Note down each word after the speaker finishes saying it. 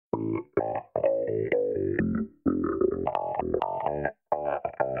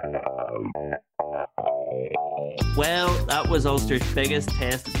Well, that was Ulster's biggest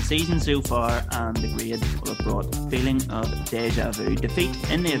test of the season so far, and the grade will have brought a feeling of deja vu. Defeat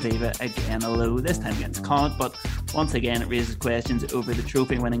in the Aviva again, although this time against Connacht, but once again it raises questions over the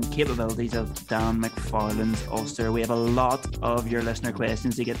trophy-winning capabilities of Dan McFarland's Ulster. We have a lot of your listener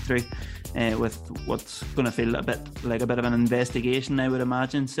questions to get through, with what's going to feel a bit of an investigation, I would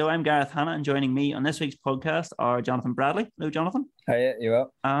imagine. So I'm Gareth Hanna, and joining me on this week's podcast are Jonathan Bradley. Hello, Jonathan. Hi, you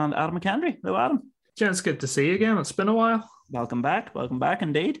up? And Adam McKendry. Hello, Adam. Yeah, it's good to see you again. It's been a while. Welcome back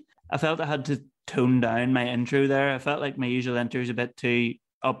indeed. I felt I had to tone down my intro there. I felt like my usual intro is a bit too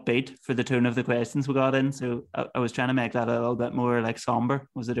upbeat for the tone of the questions we got in, so I was trying to make that a little bit more like somber.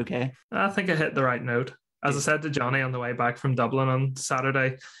 Was it okay? I think I hit the right note. As I said to Johnny on the way back from Dublin on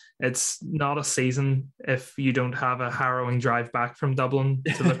Saturday, it's not a season if you don't have a harrowing drive back from Dublin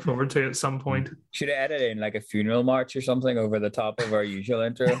to look forward to at some point. Should I edit in like a funeral march or something over the top of our usual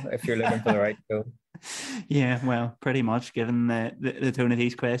intro if you're looking for the right tone? Yeah, well, pretty much given the tone of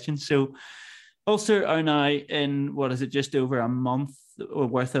these questions. So Ulster are now in, just over a month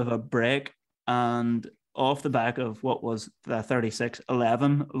worth of a break, and off the back of what was the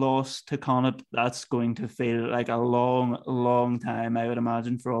 36-11 loss to Connacht, that's going to feel like a long time, I would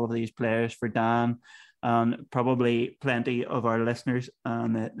imagine, for all of these players, for Dan, and probably plenty of our listeners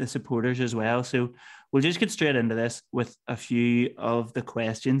and the supporters as well. So we'll just get straight into this with a few of the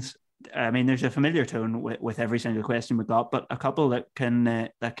questions. I mean, there's a familiar tone with every single question we got, but a couple that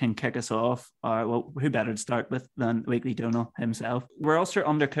can kick us off are, well, who better to start with than Weekly Donal himself? Were Ulster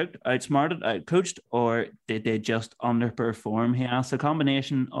undercooked, outsmarted, outcoached, or did they just underperform? He asks, a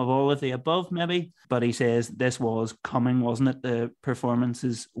combination of all of the above, maybe, but he says this was coming, wasn't it? The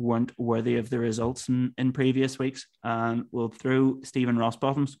performances weren't worthy of the results in previous weeks. And we'll throw Stephen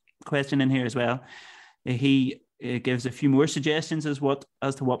Rossbottom's question in here as well. It gives a few more suggestions as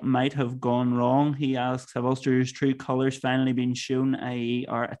to what might have gone wrong. He asks, have Ulster's true colours finally been shown, i.e.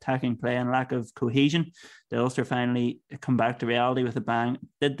 our attacking play and lack of cohesion? Did Ulster finally come back to reality with a bang?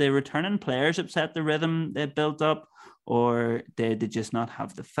 Did the returning players upset the rhythm they built up, or did they just not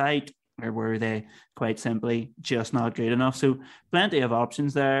have the fight, or were they quite simply just not good enough? So plenty of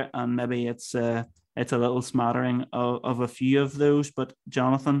options there, and maybe it's a little smattering of a few of those. But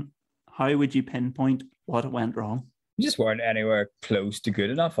Jonathan, how would you pinpoint what went wrong? You just weren't anywhere close to good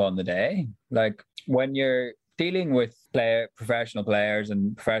enough on the day. Like, when you're dealing with professional players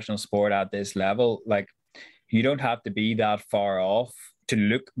and professional sport at this level, like, you don't have to be that far off to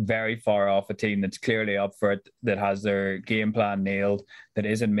look very far off a team that's clearly up for it, that has their game plan nailed, that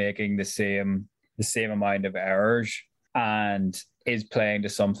isn't making the same amount of errors, and is playing to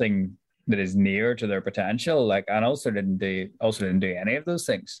something that is near to their potential. Like, and Ulster didn't do any of those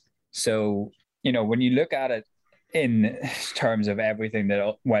things. So, you know, when you look at it in terms of everything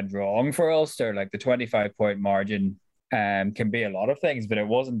that went wrong for Ulster, like the 25-point margin can be a lot of things, but it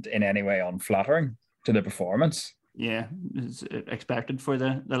wasn't in any way unflattering to the performance. Yeah, it's expected for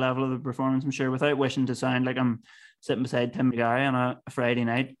the level of the performance, I'm sure. Without wishing to sound like I'm sitting beside Tim McGarry on a Friday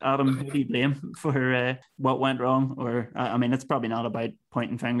night, Adam, who do you blame for what went wrong? Or, I mean, it's probably not about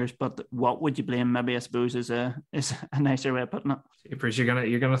pointing fingers, but what would you blame? Maybe, I suppose, is a nicer way of putting it.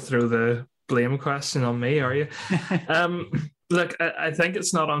 You're gonna throw the blame question on me, are you? Look, I think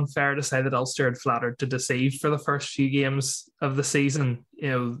it's not unfair to say that Ulster had flattered to deceive for the first few games of the season. You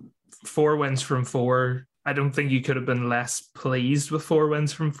know, 4 wins from 4. I don't think you could have been less pleased with 4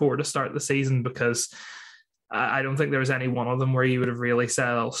 wins from 4 to start the season, because I don't think there was any one of them where you would have really said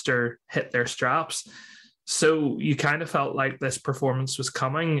Ulster hit their straps. So you kind of felt like this performance was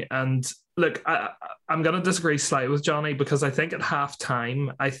coming. And look, I'm going to disagree slightly with Johnny, because I think at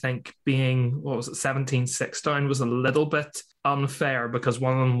half-time, being, 17-6 down was a little bit unfair, because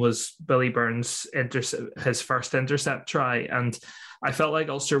one of them was Billy Burns' his first intercept try. And I felt like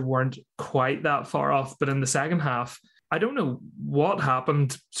Ulster weren't quite that far off. But in the second half, I don't know what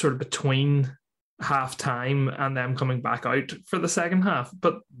happened sort of between half-time and them coming back out for the second half,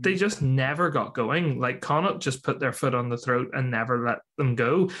 but they just never got going. Like, Connacht just put their foot on the throat and never let them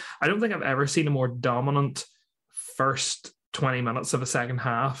go. I don't think I've ever seen a more dominant first 20 minutes of a second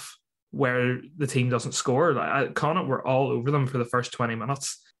half where the team doesn't score. Like, Connacht were all over them for the first 20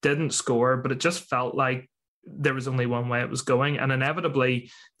 minutes, didn't score, but it just felt like there was only one way it was going, and inevitably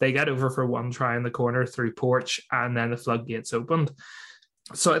they get over for one try in the corner through Porch, and then the floodgates opened.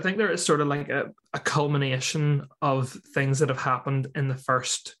 So I think there is sort of like a culmination of things that have happened in the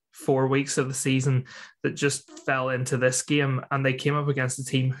first 4 weeks of the season that just fell into this game, and they came up against a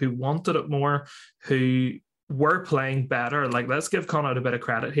team who wanted it more, who were playing better. Like, let's give Connacht a bit of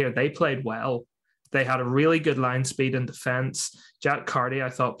credit here. They played well. They had a really good line speed in defence. Jack Carty, I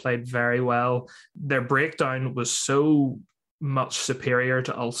thought, played very well. Their breakdown was so much superior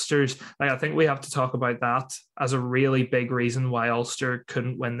to Ulster's. Like, I think we have to talk about that as a really big reason why Ulster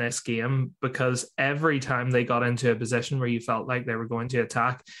couldn't win this game, because every time they got into a position where you felt like they were going to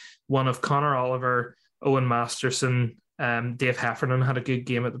attack, one of Conor Oliver, Owen Masterson, Dave Heffernan had a good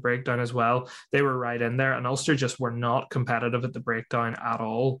game at the breakdown as well. They were right in there, and Ulster just were not competitive at the breakdown at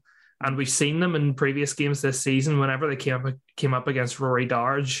all. And we've seen them in previous games this season. Whenever they came up against Rory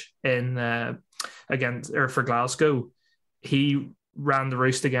Darge for Glasgow, he ran the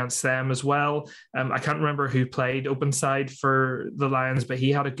roost against them as well. I can't remember who played open side for the Lions, but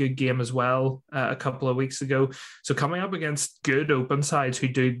he had a good game as well a couple of weeks ago. So coming up against good open sides who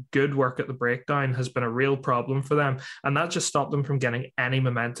do good work at the breakdown has been a real problem for them. And that just stopped them from getting any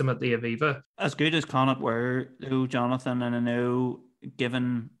momentum at the Aviva. As good as Connacht were, though, Jonathan, and I know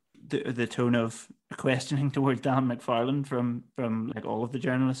given the tone of questioning towards Dan McFarland from like all of the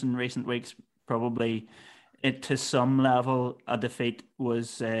journalists in recent weeks, probably it to some level a defeat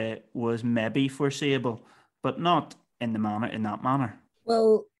was maybe foreseeable, but not in that manner.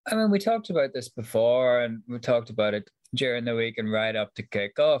 Well, I mean, we talked about this before, and we talked about it during the week and right up to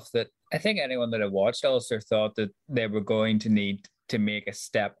kickoff, that I think anyone that had watched Ulster thought that they were going to need to make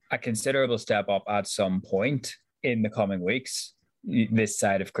a considerable step up at some point in the coming weeks, this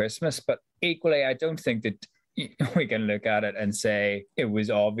side of Christmas. But equally, I don't think that we can look at it and say it was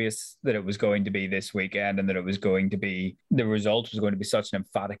obvious that it was going to be this weekend and that it was going to be, the result was going to be such an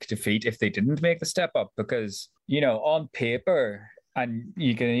emphatic defeat if they didn't make the step up. Because, on paper, and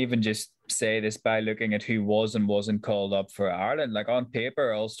you can even just say this by looking at who was and wasn't called up for Ireland, like on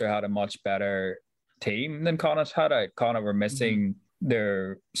paper, Ulster had a much better team than Connacht had. Connacht were missing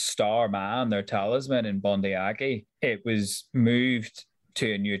their star man, their talisman in Bundy Aki. It was moved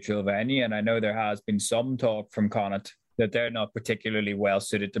to a neutral venue, and I know there has been some talk from Connacht that they're not particularly well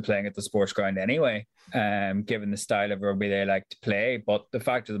suited to playing at the sports ground anyway, given the style of rugby they like to play. But the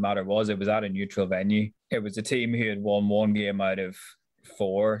fact of the matter was, it was at a neutral venue. It was a team who had won one game out of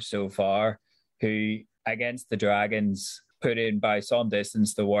 4 so far, who against the Dragons put in by some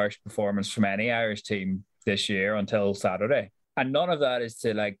distance the worst performance from any Irish team this year until Saturday. And none of that is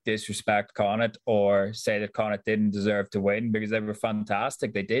to disrespect Connacht or say that Connacht didn't deserve to win, because they were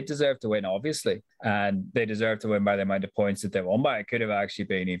fantastic. They did deserve to win, obviously, and they deserved to win by the amount of points that they won by. It could have actually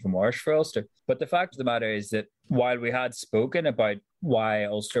been even worse for Ulster. But the fact of the matter is that while we had spoken about why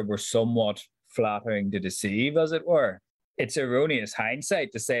Ulster were somewhat flattering to deceive, as it were, it's erroneous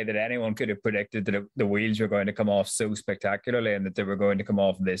hindsight to say that anyone could have predicted that the wheels were going to come off so spectacularly and that they were going to come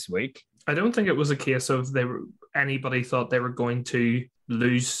off this week. I don't think it was a case of anybody thought they were going to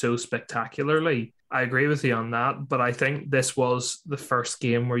lose so spectacularly. I agree with you on that, but I think this was the first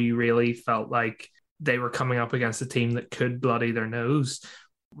game where you really felt like they were coming up against a team that could bloody their nose,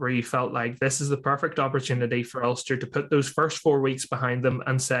 where you felt like this is the perfect opportunity for Ulster to put those first 4 weeks behind them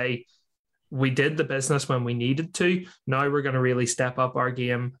and say, we did the business when we needed to. Now we're going to really step up our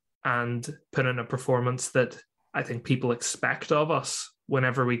game and put in a performance that I think people expect of us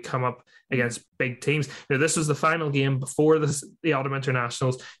whenever we come up against big teams. Now, this was the final game before the autumn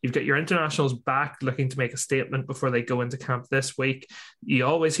internationals. You've got your internationals back looking to make a statement before they go into camp this week. You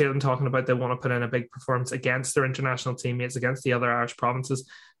always hear them talking about they want to put in a big performance against their international teammates, against the other Irish provinces,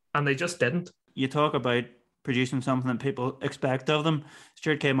 and they just didn't. You talk about producing something that people expect of them.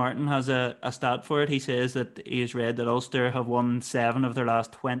 Stuart K. Martin has a stat for it. He says that he has read that Ulster have won 7 of their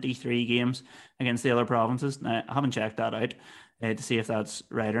last 23 games against the other provinces. Now, I haven't checked that out to see if that's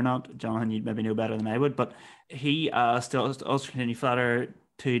right or not. Jonathan, you'd maybe know better than I would. But he asked Ulster, can you flatter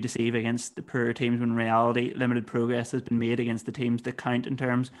to deceive against the poorer teams when in reality limited progress has been made against the teams that count in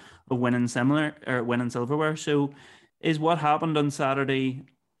terms of winning silverware? So is what happened on Saturday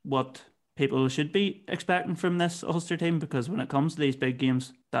what people should be expecting from this Ulster team? Because when it comes to these big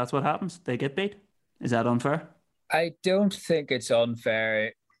games, that's what happens. They get beat. Is that unfair? I don't think it's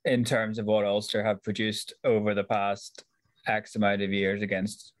unfair in terms of what Ulster have produced over the past X amount of years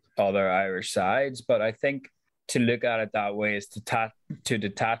against other Irish sides. But I think to look at it that way is to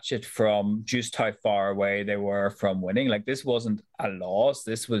detach it from just how far away they were from winning. Like, this wasn't a loss.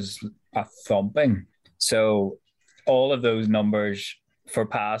 This was a thumping. So all of those numbers for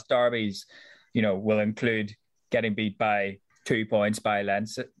past derbies, will include getting beat by 2 points by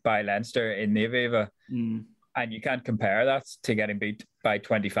Leinster in the Aviva. And you can't compare that to getting beat by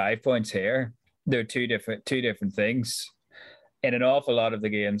 25 points here. They're two different things. In an awful lot of the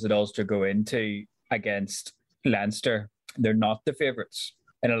games that Ulster go into against Leinster, they're not the favourites.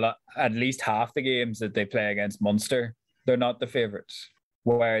 in at least half the games that they play against Munster, they're not the favourites.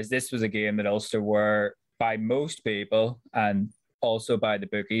 Whereas this was a game that Ulster were, by most people, and also by the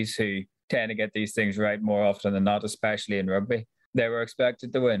bookies who tend to get these things right more often than not, especially in rugby, they were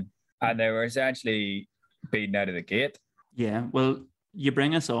expected to win. And they were essentially beaten out of the gate. Yeah, well, you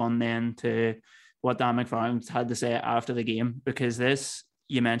bring us on then to what Dan McFarland had to say after the game, because this,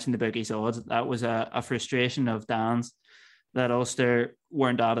 you mentioned the bookies odds, that was a frustration of Dan's, that Ulster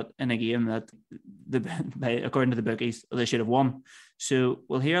weren't at it in a game that, according to the bookies, they should have won. So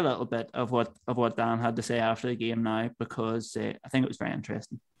we'll hear a little bit of what Dan had to say after the game now, because I think it was very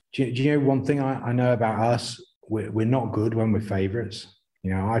interesting. Do you know one thing I know about us? We're not good when we're favourites.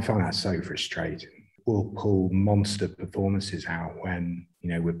 You know, I find that so frustrating. We'll pull monster performances out when,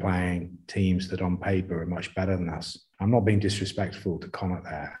 you know, we're playing teams that on paper are much better than us. I'm not being disrespectful to Connacht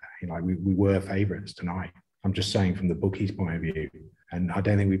there. You know, we were favourites tonight. I'm just saying from the bookies' point of view. And I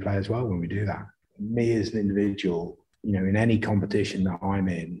don't think we play as well when we do that. Me as an individual, you know, in any competition that I'm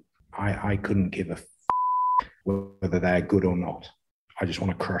in, I couldn't give a whether they're good or not. I just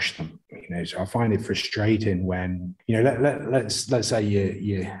want to crush them. You know, so I find it frustrating when, you know, let's say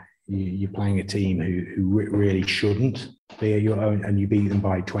you're playing a team who really shouldn't be at your own, and you beat them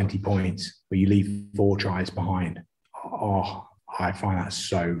by 20 points, but you leave 4 tries behind. Oh, I find that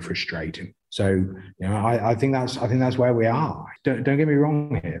so frustrating. So, you know, I think that's where we are. Don't get me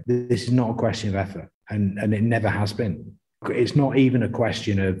wrong here. This is not a question of effort, and it never has been. It's not even a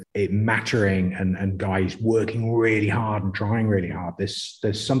question of it mattering and guys working really hard and trying really hard. There's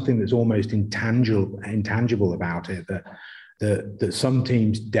something that's almost intangible about it that some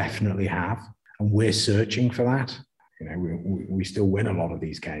teams definitely have, and we're searching for that. You know, we still win a lot of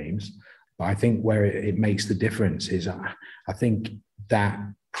these games, but I think where it makes the difference is I think that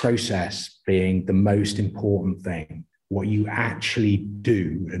process being the most important thing, what you actually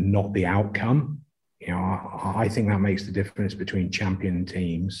do and not the outcome. You know, I think that makes the difference between champion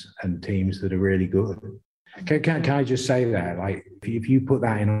teams and teams that are really good. Can I just say that, like, if you put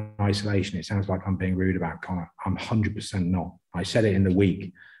that in isolation, it sounds like I'm being rude about Connacht. I'm 100% not. I said it in the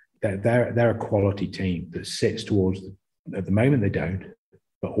week. They're a quality team that sits towards, at the moment they don't,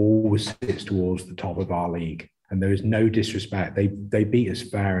 but always sits towards the top of our league. And there is no disrespect. They beat us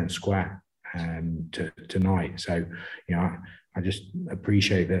fair and square tonight. So, you know, I just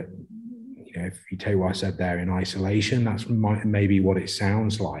appreciate that. You know, if you take what I said there in isolation, that's maybe what it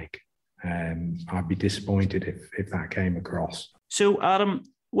sounds like. I'd be disappointed if that came across. So, Adam,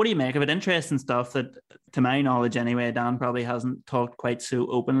 what do you make of it? Interesting stuff that, to my knowledge anyway, Dan probably hasn't talked quite so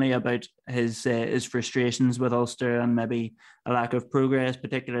openly about his frustrations with Ulster and maybe a lack of progress,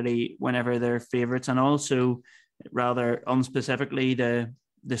 particularly whenever they're favourites, and also rather unspecifically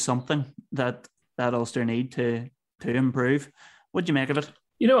the something that Ulster need to improve. What do you make of it?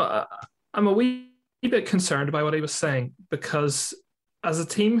 You know, I'm a wee bit concerned about what he was saying, because as a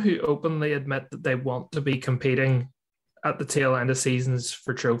team who openly admit that they want to be competing at the tail end of seasons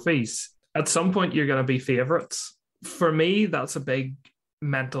for trophies, at some point you're going to be favourites. For me, that's a big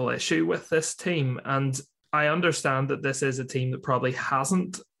mental issue with this team. And I understand that this is a team that probably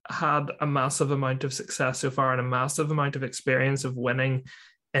hasn't had a massive amount of success so far and a massive amount of experience of winning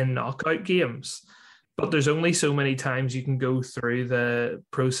in knockout games. But there's only so many times you can go through the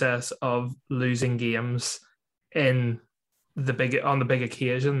process of losing games on the big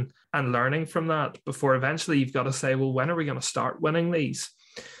occasion and learning from that before eventually you've got to say, well, when are we going to start winning these?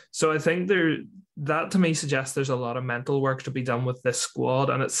 So I think that to me suggests there's a lot of mental work to be done with this squad,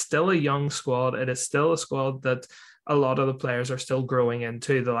 and it's still a young squad. It is still a squad that a lot of the players are still growing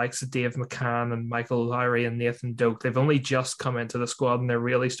into, the likes of Dave McCann and Michael Lowry and Nathan Doak. They've only just come into the squad and they're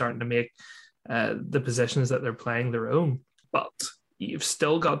really starting to make the positions that they're playing their own. But you've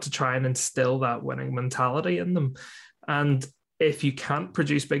still got to try and instill that winning mentality in them. And if you can't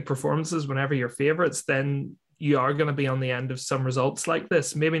produce big performances whenever you're favourites, then you are going to be on the end of some results like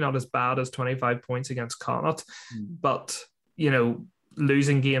this. Maybe not as bad as 25 points against Connacht, but, you know,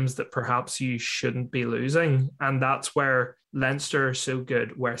 losing games that perhaps you shouldn't be losing. And that's where Leinster are so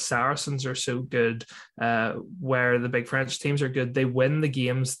good, where Saracens are so good, where the big French teams are good. They win the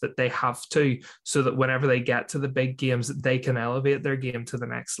games that they have to, so that whenever they get to the big games, they can elevate their game to the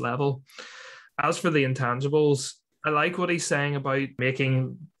next level. As for the intangibles, I like what he's saying about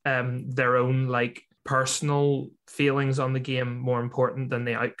making their own like personal feelings on the game more important than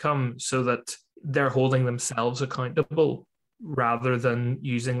the outcome, so that they're holding themselves accountable rather than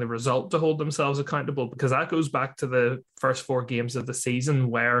using the result to hold themselves accountable. Because that goes back to the first 4 games of the season,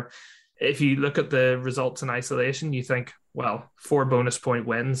 where if you look at the results in isolation, you think, well, 4 bonus point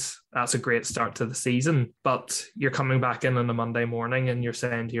wins. That's a great start to the season. But you're coming back in on a Monday morning and you're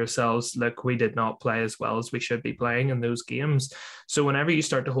saying to yourselves, look, we did not play as well as we should be playing in those games. So whenever you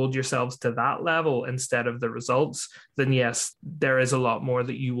start to hold yourselves to that level instead of the results, then yes, there is a lot more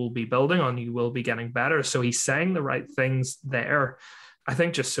that you will be building on. You will be getting better. So he's saying the right things there. I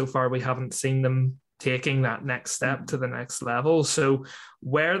think just so far we haven't seen them taking that next step to the next level. So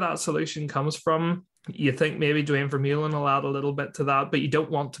where that solution comes from, you think maybe Duane Vermeulen will add a little bit to that, but you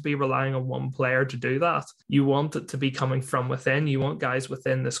don't want to be relying on one player to do that. You want it to be coming from within. You want guys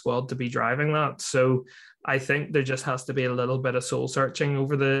within the squad to be driving that. So I think there just has to be a little bit of soul searching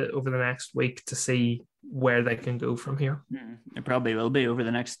over the next week to see where they can go from here. It probably will be over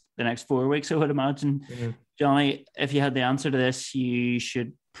the next 4 weeks, I would imagine. Johnny, if you had the answer to this, you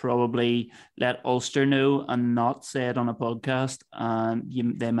should probably let Ulster know and not say it on a podcast,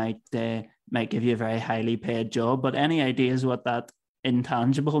 and they might give you a very highly paid job. But any ideas what that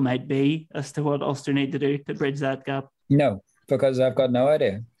intangible might be as to what Ulster need to do to bridge that gap? No, because I've got no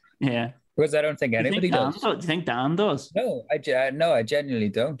idea. Yeah. Because I don't think anybody does. Do you think Dan does? No, I genuinely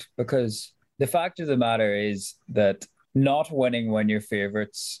don't. Because the fact of the matter is that not winning when you're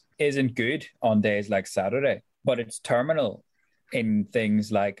favourites isn't good on days like Saturday, but it's terminal in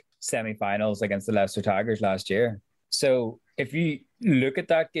things like semi-finals against the Leicester Tigers last year. So if you look at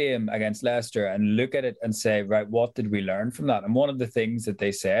that game against Leicester and look at it and say, right, what did we learn from that? And one of the things that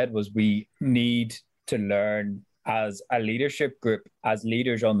they said was we need to learn as a leadership group, as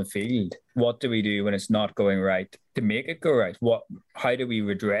leaders on the field, what do we do when it's not going right to make it go right? How do we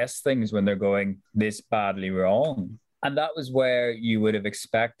redress things when they're going this badly wrong? And that was where you would have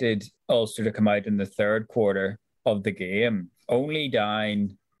expected Ulster to come out in the third quarter of the game, only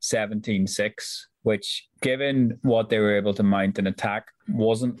down 17-6, which, given what they were able to mount an attack,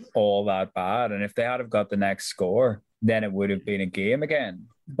 wasn't all that bad. And if they had have got the next score, then it would have been a game again.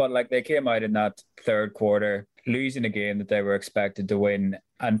 But like, they came out in that third quarter, losing a game that they were expected to win,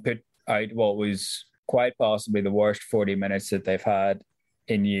 and put out what was quite possibly the worst 40 minutes that they've had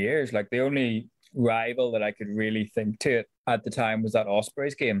in years. Like, the only rival that I could really think to it at the time was that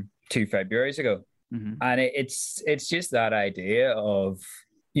Ospreys game 2 Februaries ago. And it's just that idea of,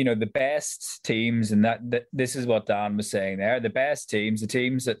 you know, the best teams, and that this is what Dan was saying there, the best teams, the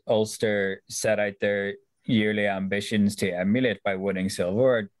teams that Ulster set out their yearly ambitions to emulate by winning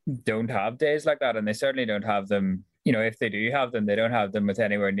silver, don't have days like that. And they certainly don't have them, you know, if they do have them, they don't have them with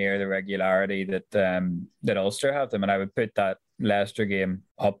anywhere near the regularity that Ulster have them. And I would put that Leicester game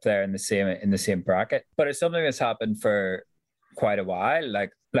up there in the same bracket. But it's something that's happened for quite a while.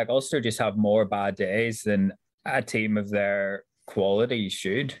 Like Ulster just have more bad days than a team of their quality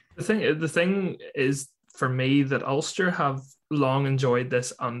should. The thing is, for me, that Ulster have long enjoyed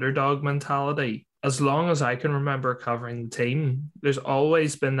this underdog mentality. As long as I can remember covering the team, there's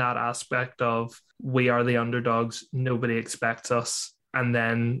always been that aspect of, we are the underdogs, nobody expects us, and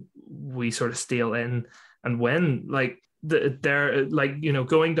then we sort of steal in and win. Like, they're like, you know,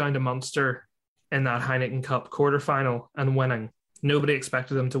 going down to Munster in that Heineken Cup quarterfinal and winning. Nobody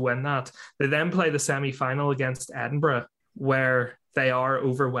expected them to win that. They then play the semi-final against Edinburgh, where they are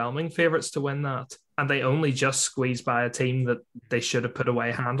overwhelming favourites to win that. And they only just squeeze by a team that they should have put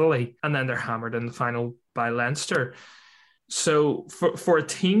away handily. And then they're hammered in the final by Leinster. So for a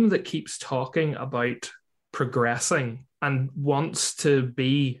team that keeps talking about progressing and wants to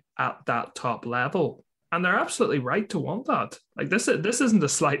be at that top level, and they're absolutely right to want that. Like, this isn't a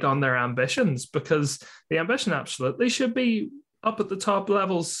slight on their ambitions, because the ambition absolutely should be up at the top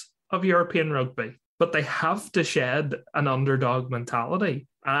levels of European rugby. But they have to shed an underdog mentality.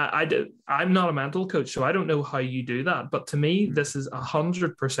 I'm not a mental coach, so I don't know how you do that. But to me, this is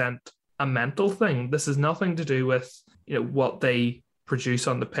 100% a mental thing. This is nothing to do with, you know, what they produce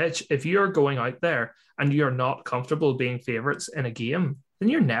on the pitch. If you're going out there and you're not comfortable being favourites in a game, then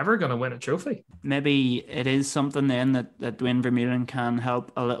you're never going to win a trophy. Maybe it is something then that Duane Vermeulen can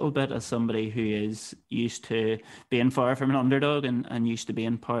help a little bit, as somebody who is used to being far from an underdog and used to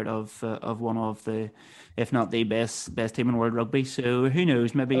being part of one of the, if not the best team in world rugby. So who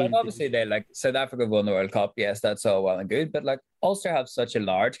knows? Maybe. Well, obviously, they, like, South Africa won the World Cup. Yes, that's all well and good. But like, Ulster have such a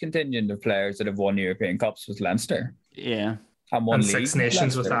large contingent of players that have won European Cups with Leinster. Yeah, and won Six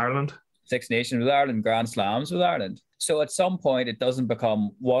Nations with Ireland. Six Nations with Ireland, Grand Slams with Ireland. So at some point, it doesn't become,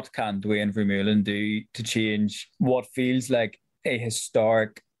 what can Duane Vermeulen do to change what feels like a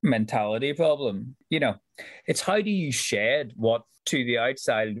historic mentality problem? You know, it's how do you shed what to the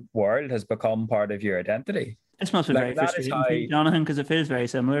outside world has become part of your identity? This must be very frustrating for you, Jonathan, because it feels very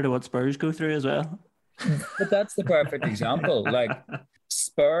similar to what Spurs go through as well. But that's the perfect example. Like,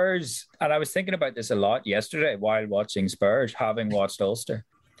 Spurs, and I was thinking about this a lot yesterday while watching Spurs, having watched Ulster.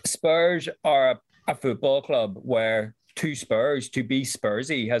 Spurs are a football club where to Spurs, to be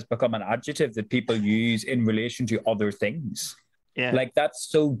Spursy has become an adjective that people use in relation to other things. Yeah. Like that's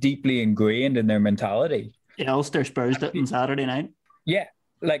so deeply ingrained in their mentality. Yeah, Ulster Spurs did on Saturday night. Yeah,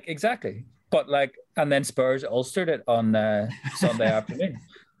 like exactly. But like, and then Spurs Ulstered it on Sunday afternoon.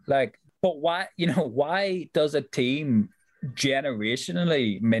 Like, but why does a team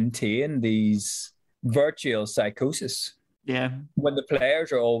generationally maintain these virtual psychosis? Yeah. When the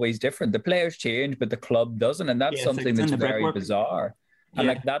players are always different. The players change, but the club doesn't. And that's something that's very bizarre. And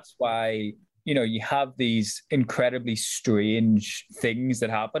like that's why, you have these incredibly strange things that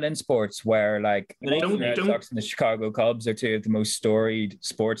happen in sports where like the Red Sox and the Chicago Cubs are two of the most storied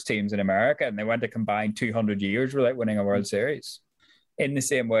sports teams in America, and they went to combine 200 years without winning a World Series. In the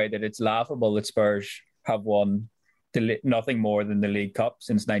same way that it's laughable that Spurs have won nothing more than the League Cup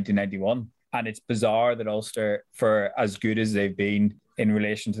since 1991. And it's bizarre that Ulster, for as good as they've been in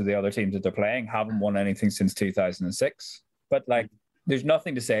relation to the other teams that they're playing, haven't won anything since 2006. But like, there's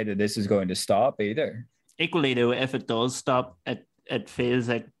nothing to say that this is going to stop either. Equally, though, if it does stop, it feels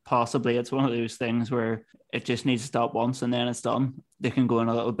like possibly it's one of those things where it just needs to stop once and then it's done. They can go in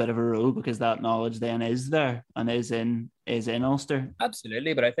a little bit of a row because that knowledge then is there and is in Ulster.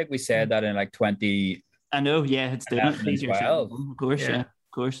 Absolutely, but I think we said that in like 20. I know, yeah, it's doing it easier. Of course, yeah. Of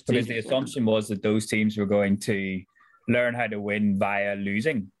course. Because the assumption was that those teams were going to learn how to win via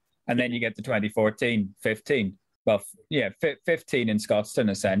losing. And then you get to 2014, 15. Well, yeah, 15 in Scotstoun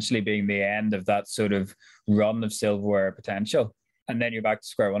essentially being the end of that sort of run of silverware potential. And then you're back to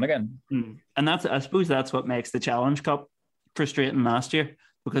square one again. And I suppose that's what makes the Challenge Cup frustrating last year,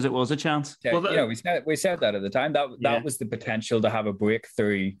 because it was a chance. Yeah, we said that at the time. That was the potential to have a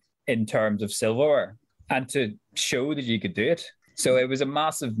breakthrough in terms of silverware and to show that you could do it. So it was a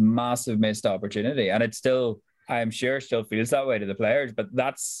massive, massive missed opportunity. And it still, I am sure, still feels that way to the players. But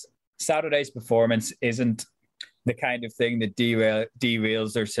Saturday's performance isn't the kind of thing that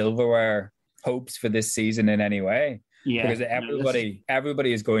derails their silverware hopes for this season in any way. Yeah, because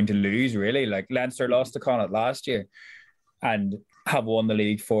everybody is going to lose, really. Like Leinster lost to Connacht last year and have won the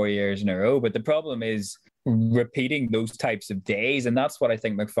league 4 years in a row. But the problem is repeating those types of days. And that's what I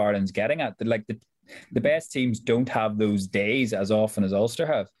think McFarlane's getting at. Like the best teams don't have those days as often as Ulster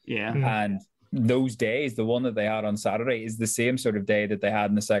have. Yeah. And those days, the one that they had on Saturday is the same sort of day that they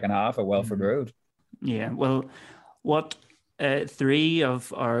had in the second half at Welford Road. Yeah. Well, what three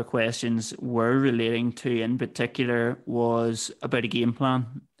of our questions were relating to in particular was about a game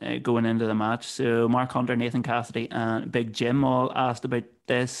plan going into the match. So Mark Hunter, Nathan Cassidy and Big Jim all asked about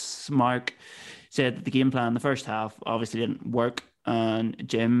this. Mark said that the game plan in the first half obviously didn't work. And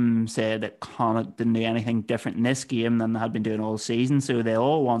Jim said that Connacht didn't do anything different in this game than they had been doing all season. So they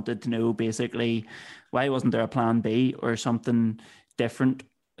all wanted to know basically why wasn't there a plan B or something different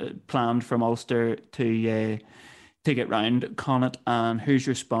planned from Ulster to get round Connacht, and whose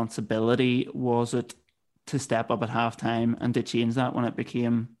responsibility was it to step up at halftime and to change that when it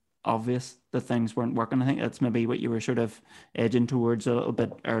became obvious that things weren't working? I think that's maybe what you were sort of edging towards a little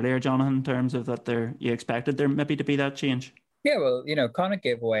bit earlier, Jonathan, in terms of that you expected there maybe to be that change. Yeah, well, Connacht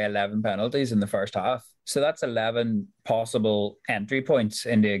gave away 11 penalties in the first half. So that's 11 possible entry points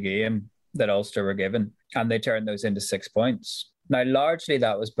into a game that Ulster were given. And they turned those into 6 points. Now, largely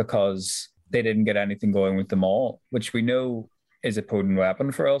that was because they didn't get anything going with them all, which we know is a potent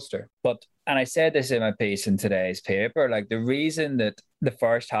weapon for Ulster. And I said this in my piece in today's paper, like the reason that the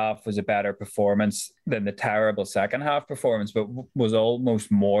first half was a better performance than the terrible second half performance, but was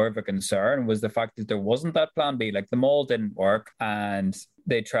almost more of a concern, was the fact that there wasn't that plan B. Like the maul didn't work and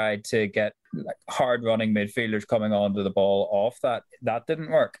they tried to get like hard running midfielders coming onto the ball off that. That didn't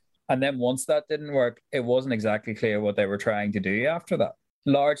work. And then once that didn't work, it wasn't exactly clear what they were trying to do after that,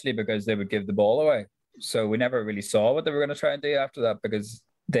 largely because they would give the ball away. So we never really saw what they were going to try and do after that because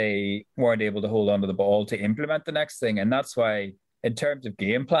they weren't able to hold on to the ball to implement the next thing. And that's why, in terms of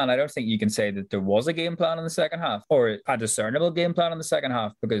game plan, I don't think you can say that there was a game plan in the second half or a discernible game plan in the second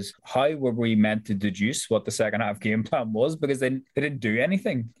half, because how were we meant to deduce what the second half game plan was? Because they didn't do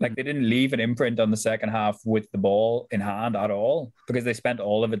anything. Like they didn't leave an imprint on the second half with the ball in hand at all, because they spent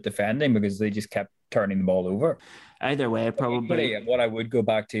all of it defending because they just kept turning the ball over. Either way, probably. What I would go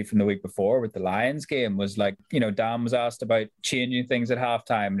back to from the week before with the Lions game was like, Dan was asked about changing things at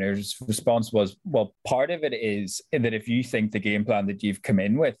halftime. And his response was, well, part of it is that if you think the game plan that you've come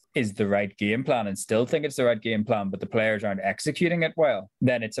in with is the right game plan and still think it's the right game plan, but the players aren't executing it well,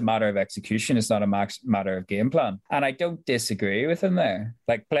 then it's a matter of execution. It's not a matter of game plan. And I don't disagree with him there.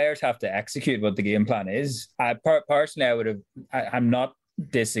 Like players have to execute what the game plan is. Personally, I'm not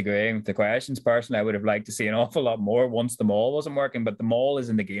disagreeing with the questions. Personally, I would have liked to see an awful lot more once the maul wasn't working, but the maul is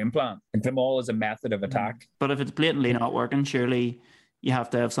in the game plan. Like, the maul is a method of attack. But if it's blatantly not working, surely you have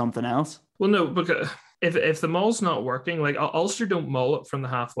to have something else. Well, no, because if the maul's not working, like Ulster don't maul it from the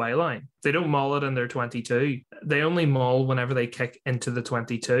halfway line. They don't maul it in their 22. They only maul whenever they kick into the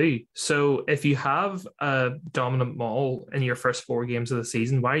 22. So if you have a dominant maul in your first 4 games of the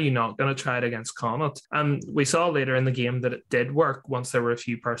season, why are you not going to try it against Connacht? And we saw later in the game that it did work once there were a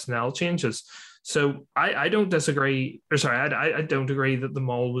few personnel changes. So I don't disagree, or sorry, I don't agree that the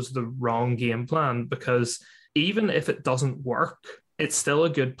maul was the wrong game plan, because even if it doesn't work, it's still a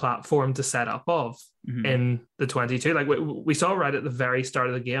good platform to set up of in the 22. Like we saw right at the very start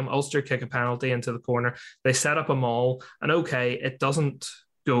of the game, Ulster kick a penalty into the corner. They set up a maul, and okay, it doesn't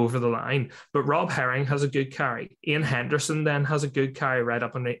go over the line, but Rob Herring has a good carry. Ian Henderson then has a good carry right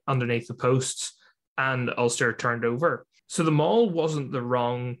up underneath the posts, and Ulster turned over. So the maul wasn't the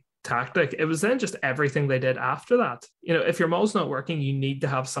wrong tactic. It was then just everything they did after that. You know, if your maul's not working, you need to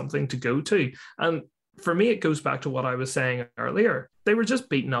have something to go to. And for me, it goes back to what I was saying earlier. They were just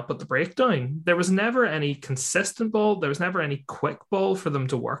beaten up at the breakdown. There was never any consistent ball. There was never any quick ball for them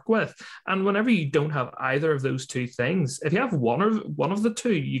to work with. And whenever you don't have either of those two things, if you have one of the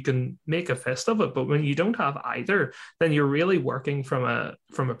two, you can make a fist of it. But when you don't have either, then you're really working from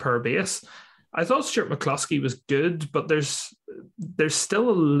a poor base. I thought Stuart McCloskey was good, but there's still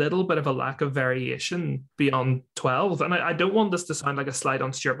a little bit of a lack of variation beyond 12. And I don't want this to sound like a slight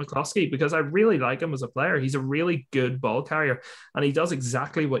on Stuart McCloskey, because I really like him as a player. He's a really good ball carrier, and he does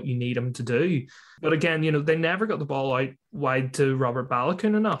exactly what you need him to do. But again, you know, they never got the ball out wide to Robert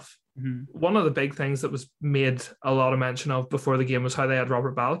Balogun enough. One of the big things that was made a lot of mention of before the game was how they had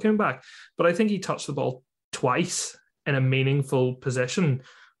Robert Balogun back. But I think he touched the ball twice in a meaningful position.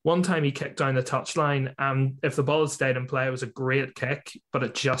 One time he kicked down the touchline, and if the ball had stayed in play, it was a great kick, but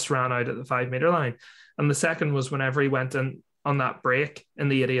it just ran out at the 5 metre line. And the second was whenever he went in on that break in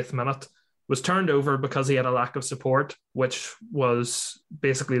the 80th minute, was turned over because he had a lack of support, which was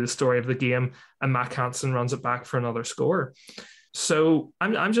basically the story of the game, and Mac Hansen runs it back for another score. So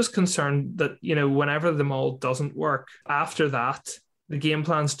I'm just concerned that, you know, whenever the maul doesn't work, after that, the game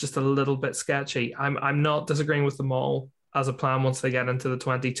plan's just a little bit sketchy. I'm not disagreeing with the maul as a plan once they get into the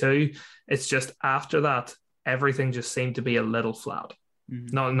 22. It's just after that, everything just seemed to be a little flat.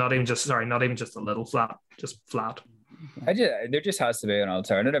 Not even just a little flat, just flat. There just has to be an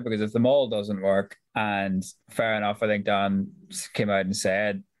alternative, because if the maul doesn't work, and fair enough, I think Dan came out and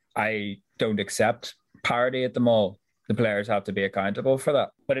said, I don't accept parity at the maul. The players have to be accountable for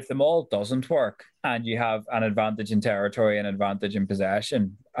that. But if the maul doesn't work and you have an advantage in territory and advantage in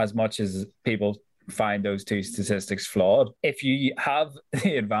possession, as much as people find those two statistics flawed, if you have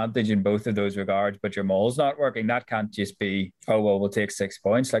the advantage in both of those regards but your maul's not working, that can't just be, oh well, we'll take 6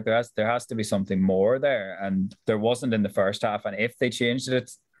 points. Like, there has to be something more there, and there wasn't in the first half. And if they changed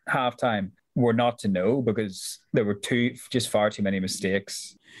it at halftime, we're not to know, because there were far too many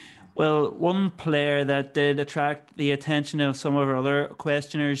mistakes. Well, one player that did attract the attention of some of our other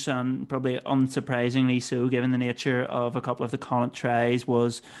questioners, and probably unsurprisingly so given the nature of a couple of the Connacht tries,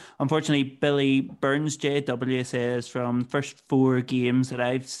 was unfortunately Billy Burns. JW says, from first 4 games that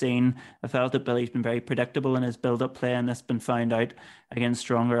I've seen, I felt that Billy's been very predictable in his build-up play, and that's been found out against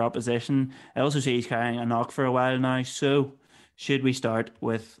stronger opposition. I also see he's carrying a knock for a while now. So should we start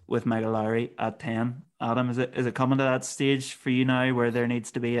with Michael Lowry at 10? Adam, is it coming to that stage for you now where there needs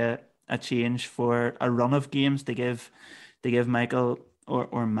to be a change for a run of games to give Michael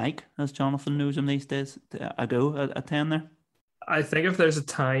or Mike, as Jonathan knows him these days, a go at 10 there? I think if there was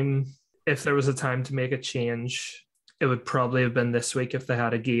a time to make a change, it would probably have been this week if they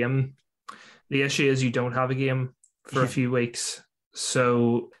had a game. The issue is you don't have a game for a few weeks,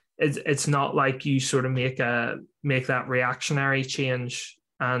 so it's not like you sort of make that reactionary change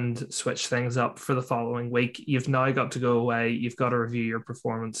and switch things up for the following week. You've now got to go away. You've got to review your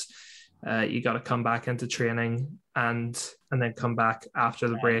performance. You got to come back into training and then come back after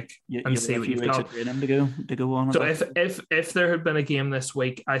the break and see what you've got to go on. So if there had been a game this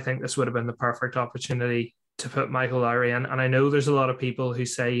week, I think this would have been the perfect opportunity to put Michael Lowry in. And I know there's a lot of people who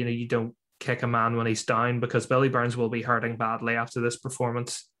say, you know, you don't kick a man when he's down, because Billy Burns will be hurting badly after this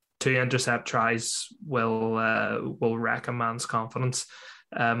performance. 2 intercept tries will wreck a man's confidence.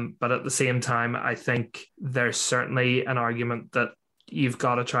 But at the same time, I think there's certainly an argument that you've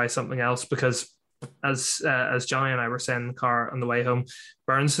got to try something else, because as Johnny and I were saying in the car on the way home,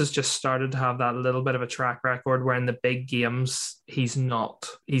 Burns has just started to have that little bit of a track record where in the big games he's not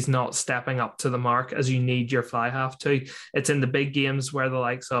stepping up to the mark as you need your fly half to. It's in the big games where the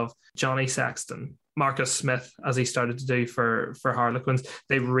likes of Johnny Sexton, Marcus Smith, as he started to do for Harlequins,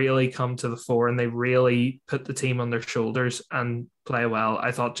 they really come to the fore and they really put the team on their shoulders and play well.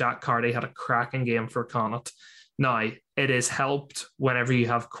 I thought Jack Carty had a cracking game for Connacht. Now, it is helped whenever you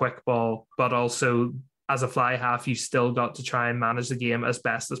have quick ball, but also as a fly half, you still got to try and manage the game as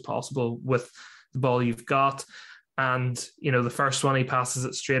best as possible with the ball you've got. And, the first one, he passes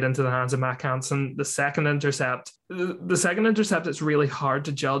it straight into the hands of Mac Hansen. The second intercept, it's really hard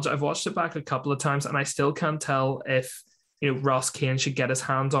to judge. I've watched it back a couple of times and I still can't tell if, Ross Kane should get his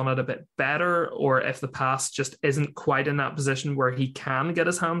hands on it a bit better, or if the pass just isn't quite in that position where he can get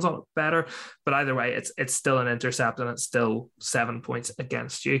his hands on it better. But either way, it's still an intercept and it's still 7 points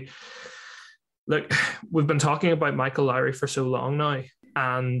against you. Look, we've been talking about Michael Lowry for so long now,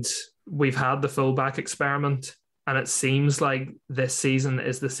 and we've had the fullback experiment. And it seems like this season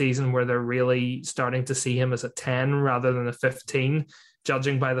is the season where they're really starting to see him as a 10 rather than a 15,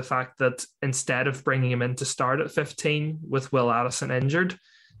 judging by the fact that instead of bringing him in to start at 15 with Will Addison injured,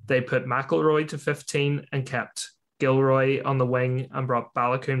 they put McIlroy to 15 and kept Gilroy on the wing and brought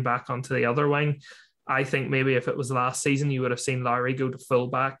Balogun back onto the other wing. I think maybe if it was last season, you would have seen Lowry go to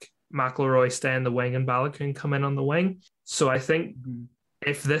fullback, McIlroy stay in the wing and Balogun come in on the wing. So I think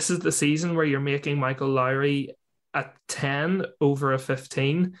if this is the season where you're making Michael Lowry a 10 over a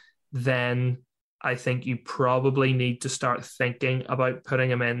 15, then I think you probably need to start thinking about putting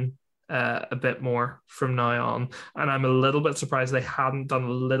him in a bit more from now on. And I'm a little bit surprised they hadn't done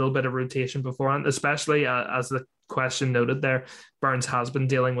a little bit of rotation beforehand, especially as the question noted there, Burns has been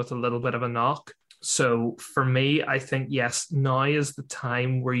dealing with a little bit of a knock. So for me, I think, yes, now is the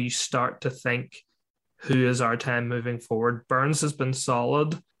time where you start to think, who is our 10 moving forward? Burns has been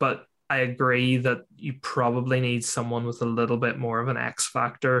solid, but I agree that you probably need someone with a little bit more of an X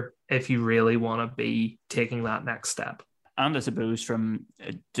factor if you really want to be taking that next step. And I suppose from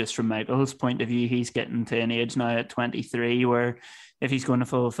Michael's point of view, he's getting to an age now at 23 where if he's going to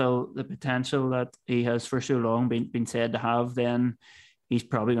fulfill the potential that he has for so long been said to have, then he's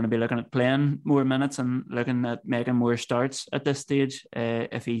probably going to be looking at playing more minutes and looking at making more starts at this stage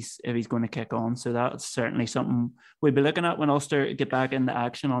if he's going to kick on. So that's certainly something we'll be looking at when Ulster get back into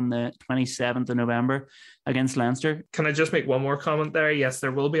action on the 27th of November against Leinster. Can I just make one more comment there? Yes,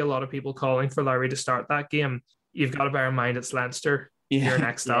 there will be a lot of people calling for Lowry to start that game. You've got to bear in mind it's Leinster. You're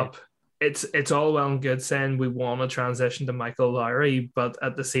next up. It's all well and good saying we want to transition to Michael Lowry, but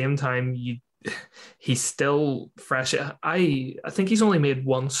at the same time, he's still fresh. I think he's only made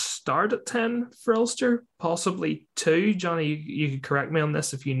one start at 10 for Ulster, possibly two. Johnny, you could correct me on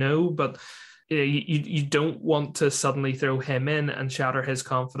this if you know, but you don't want to suddenly throw him in and shatter his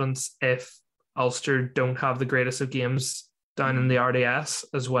confidence if Ulster don't have the greatest of games down in the RDS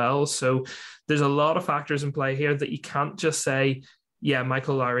as well. So there's a lot of factors in play here that you can't just say, yeah,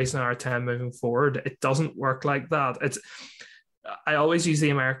 Michael Lowry's now our 10 moving forward. It doesn't work like that. I always use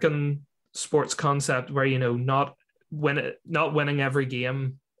the American sports concept where, not winning every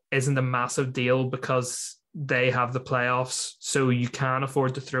game isn't a massive deal because they have the playoffs. So you can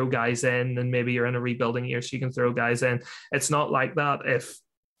afford to throw guys in, and maybe you're in a rebuilding year, so you can throw guys in. It's not like that. If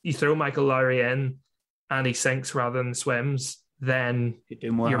you throw Michael Lowry in and he sinks rather than swims, then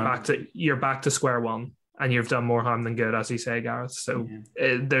you're back to square one, and you've done more harm than good, as you say, Gareth. So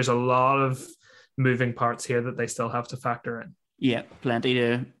there's a lot of moving parts here that they still have to factor in. Yeah, plenty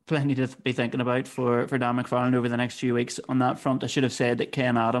to be thinking about for Dan McFarland over the next few weeks on that front. I should have said that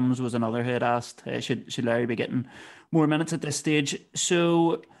Ken Adams was another who had asked, should Larry be getting more minutes at this stage?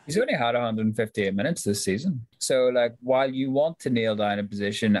 So he's only had 158 minutes this season. So while you want to nail down a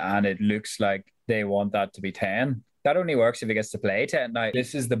position and it looks like they want that to be 10, that only works if he gets to play 10. Now,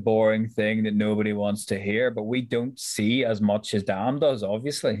 this is the boring thing that nobody wants to hear, but we don't see as much as Dan does,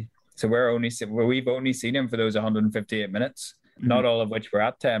 obviously. So we've only seen him for those 158 minutes. Not all of which were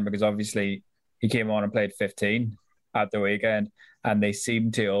at 10, because obviously he came on and played 15 at the weekend, and they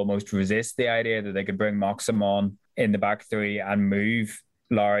seemed to almost resist the idea that they could bring Moxham on in the back three and move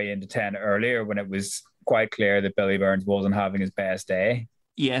Lowry into 10 earlier when it was quite clear that Billy Burns wasn't having his best day.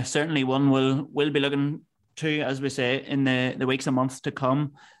 Yeah, certainly one we'll be looking to, as we say, in the weeks and months to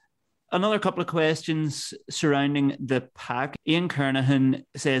come. Another couple of questions surrounding the pack. Ian Kernahan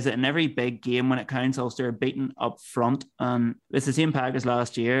says that in every big game when it counts, Ulster are beaten up front, and it's the same pack as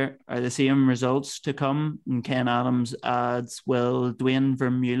last year. Are the same results to come? And Ken Adams adds, will Dwayne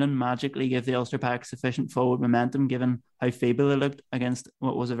Vermeulen magically give the Ulster pack sufficient forward momentum given how feeble they looked against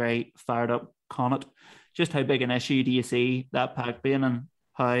what was a very fired up Connacht? Just how big an issue do you see that pack being, and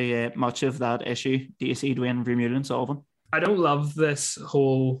how much of that issue do you see Dwayne Vermeulen solving? I don't love this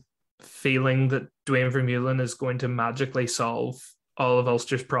whole feeling that Dwayne Vermeulen is going to magically solve all of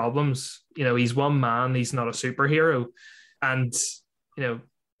Ulster's problems. He's one man, he's not a superhero. And,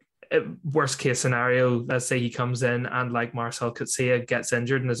 worst case scenario, let's say he comes in and like Marcel Coetzee gets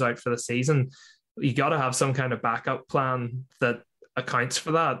injured and is out for the season. You got to have some kind of backup plan that accounts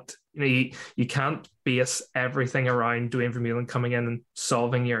for that. You can't base everything around Duane Vermeulen coming in and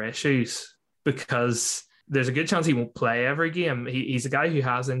solving your issues, because there's a good chance he won't play every game. He's a guy who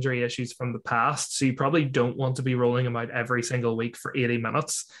has injury issues from the past, so you probably don't want to be rolling him out every single week for 80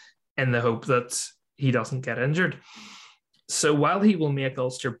 minutes in the hope that he doesn't get injured. So while he will make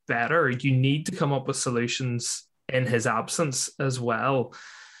Ulster better, you need to come up with solutions in his absence as well.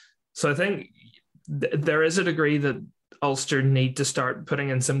 So I think there is a degree that Ulster need to start putting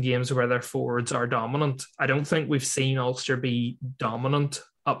in some games where their forwards are dominant. I don't think we've seen Ulster be dominant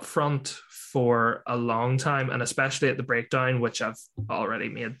up front for a long time, and especially at the breakdown, which I've already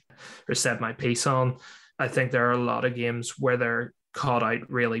made or said my piece on. I think there are a lot of games where they're caught out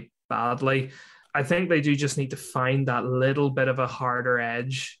really badly. I think they do just need to find that little bit of a harder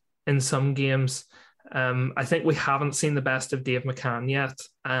edge in some games. I think we haven't seen the best of Dave McCann yet,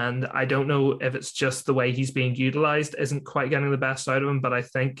 and I don't know if it's just the way he's being utilised isn't quite getting the best out of him, but I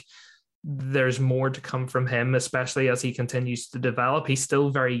think there's more to come from him, especially as he continues to develop. He's still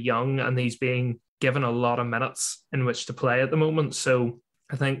very young and he's being given a lot of minutes in which to play at the moment. So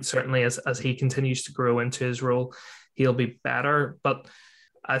I think certainly as he continues to grow into his role, he'll be better. But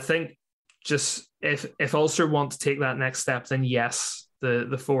I think just if Ulster want to take that next step, then yes,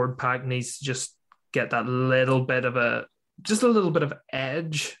 the forward pack needs to just get that little bit of a little bit of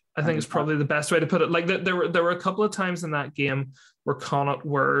edge. I think is probably the best way to put it. Like there were a couple of times in that game where Connacht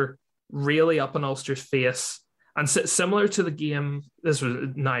were really up in Ulster's face, and similar to the game, this was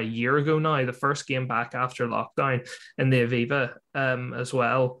now a year ago now, the first game back after lockdown in the Aviva as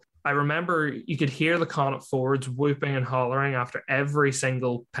well. I remember you could hear the Connacht forwards whooping and hollering after every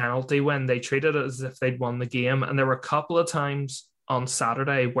single penalty win. They treated it as if they'd won the game, and there were a couple of times on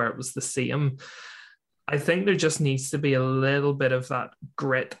Saturday where it was the same. I think there just needs to be a little bit of that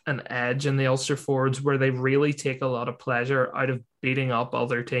grit and edge in the Ulster forwards where they really take a lot of pleasure out of beating up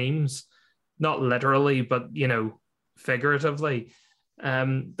other teams, not literally, but, figuratively,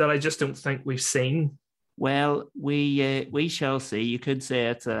 that I just don't think we've seen. Well, we shall see. You could say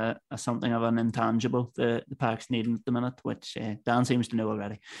it's a something of an intangible the Pack's needing at the minute, which Dan seems to know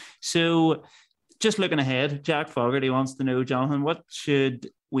already. So just looking ahead, Jack Fogarty wants to know, Jonathan, what should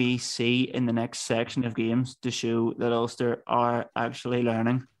we see in the next section of games to show that Ulster are actually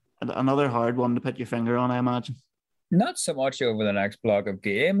learning? Another hard one to put your finger on, I imagine. Not so much over the next block of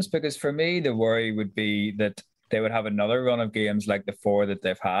games, because for me, the worry would be that they would have another run of games like the 4 that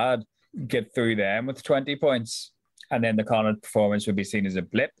they've had, get through them with 20 points, and then the Connacht performance would be seen as a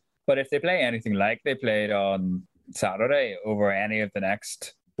blip. But if they play anything like they played on Saturday over any of the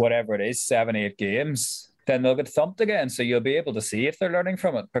next, whatever it is, 7-8 games, then they'll get thumped again. So you'll be able to see if they're learning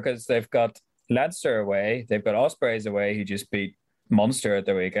from it, because they've got Leinster away, they've got Ospreys away, who just beat Munster at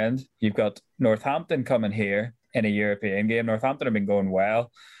the weekend. You've got Northampton coming here in a European game. Northampton have been going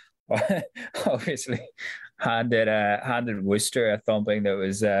well. Obviously, handed Worcester a thumping that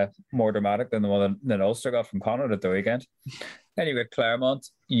was more dramatic than the one that Ulster got from Connacht at the weekend. Anyway, Claremont,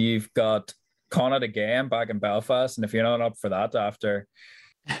 you've got Connacht again back in Belfast, and if you're not up for that after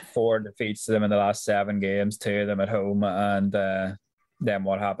 4 defeats to them in the last 7 games, 2 of them at home, and then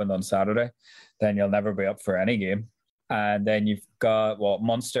what happened on Saturday, then you'll never be up for any game. And then you've got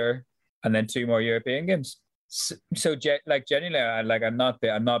Munster, and then 2 more European games. So genuinely, I'm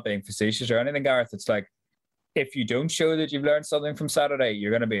not being facetious or anything, Gareth. It's like, if you don't show that you've learned something from Saturday,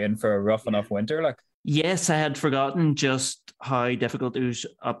 you're going to be in for a rough enough winter. Yes, I had forgotten just how difficult those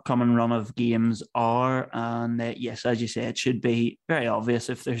upcoming run of games are. And yes, as you say, it should be very obvious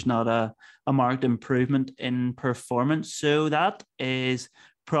if there's not a marked improvement in performance. So that is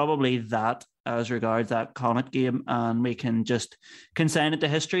probably that as regards that Connacht game. And we can just consign it to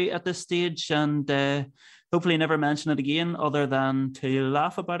history at this stage and hopefully never mention it again, other than to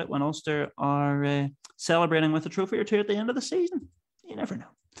laugh about it when Ulster are celebrating with a trophy or 2 at the end of the season. You never know.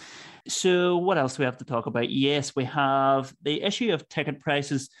 So what else do we have to talk about? Yes, we have the issue of ticket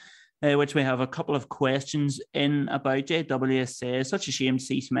prices, which we have a couple of questions in about. JW says, such a shame to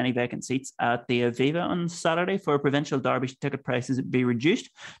see so many vacant seats at the Aviva on Saturday. For provincial derby, ticket prices be reduced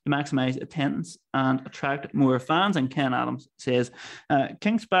to maximise attendance and attract more fans. And Ken Adams says,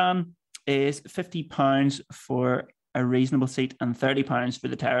 Kingspan is £50 for a reasonable seat and £30 for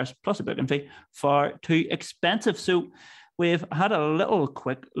the terrace plus a booking fee, far too expensive. So we've had a little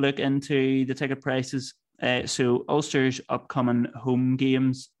quick look into the ticket prices So Ulster's upcoming home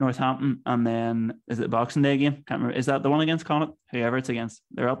games, Northampton, and then is it the Boxing Day game? Can't remember. Is that the one against Connacht? Whoever it's against.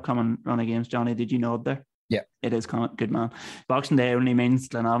 Their upcoming run of games. Johnny, did you nod there? Yeah. It is Connacht. Good man. Boxing Day only means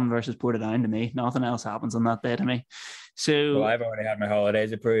Glenavon versus Portadown to me. Nothing else happens on that day to me. So well, I've already had my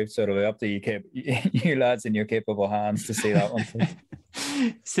holidays approved, so it'll be up to you, you lads in your capable hands to see that one.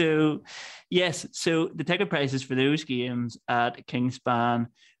 So, yes. So the ticket prices for those games at Kingspan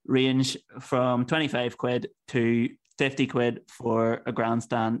range from 25 quid to 50 quid for a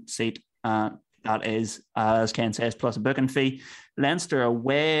grandstand seat. That is, as Ken says, plus a booking fee. Leinster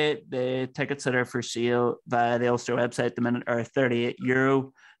away, the tickets that are for sale via the Ulster website at the minute are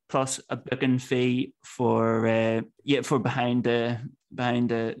 €38 plus a booking fee for behind the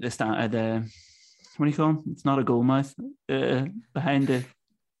stand, the what do you call them? It's not a goal mouth. Behind the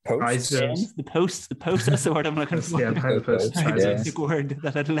posts. The posts. That's the word I'm looking for. Yeah, behind the posts. The word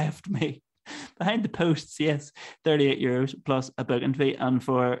that had left me. Behind the posts, yes, €38 plus a booking fee. And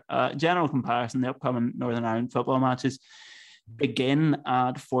for general comparison, the upcoming Northern Ireland football matches begin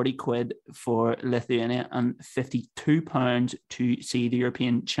at 40 quid for Lithuania and £52 to see the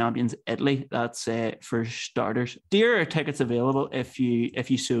European champions Italy. That's for starters. There are tickets available if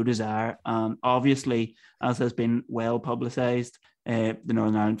you so desire. Obviously, as has been well publicised, the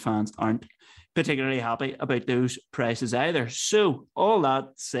Northern Ireland fans aren't particularly happy about those prices either. So all that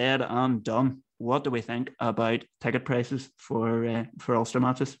said and done, what do we think about ticket prices for Ulster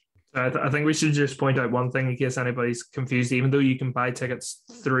matches? I think we should just point out one thing in case anybody's confused. Even though you can buy tickets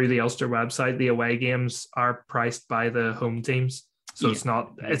through the Ulster website, the away games are priced by the home teams. So yeah.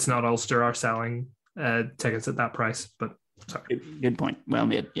 It's not Ulster are selling tickets at that price. But sorry. Good point. Well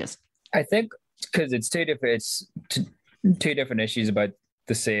made. Yes. I think because it's two different issues about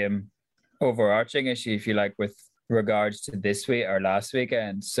the same overarching issue, if you like, with regards to this week or last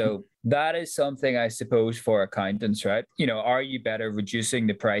weekend. So that is something, I suppose, for accountants, right? Are you better reducing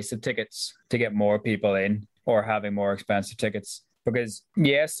the price of tickets to get more people in or having more expensive tickets? Because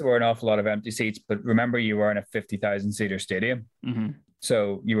yes, there were an awful lot of empty seats, but remember you were in a 50,000 seater stadium. Mm-hmm.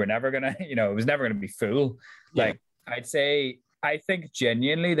 So you were never going to, it was never going to be full. Yeah. Like I think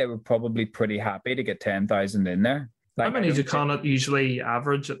genuinely they were probably pretty happy to get 10,000 in there. Like, how many do Connacht usually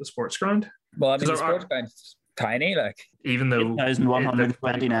average at the sports ground? Well, I mean, the sports ground's tiny, like. Even though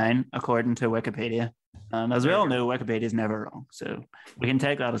 8,129 according to Wikipedia. And as we all know, Wikipedia is never wrong. So we can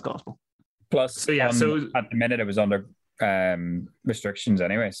take that as gospel. Plus, at the minute it was under restrictions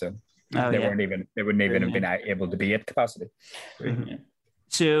anyway. So they wouldn't even have been able to be at capacity. Mm-hmm.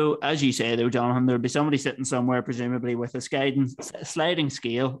 So, as you say, though, Jonathan, there would be somebody sitting somewhere, presumably with a sliding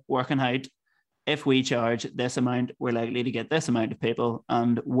scale, working out if we charge this amount, we're likely to get this amount of people.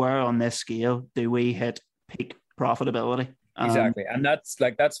 And where on this scale do we hit peak profitability? Exactly. And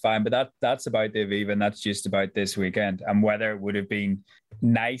that's fine. But that's about the Aviva, and that's just about this weekend. And whether it would have been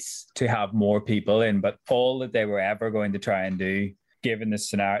nice to have more people in, but all that they were ever going to try and do, given the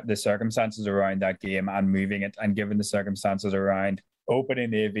scenario, the circumstances around that game and moving it, and given the circumstances around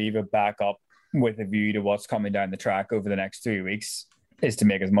opening the Aviva back up with a view to what's coming down the track over the next 3 weeks, is to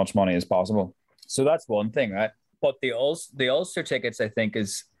make as much money as possible. So that's one thing, right? But the Ulster tickets, I think,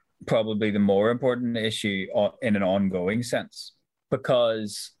 is probably the more important issue in an ongoing sense,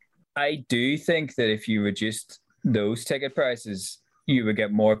 because I do think that if you reduced those ticket prices, you would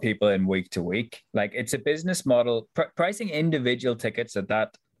get more people in week to week. Like, it's a business model. Pricing individual tickets at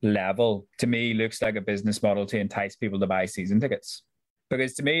that level, to me, looks like a business model to entice people to buy season tickets.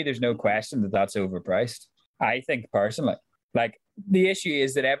 Because to me, there's no question that that's overpriced. I think personally, like, the issue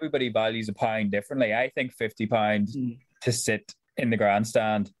is that everybody values a pound differently. I think £50 to sit in the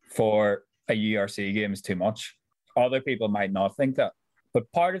grandstand for a URC game is too much. Other people might not think that.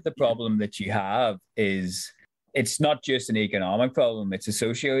 But part of the problem that you have is it's not just an economic problem, it's a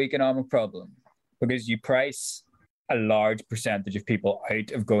socio-economic problem, because you price a large percentage of people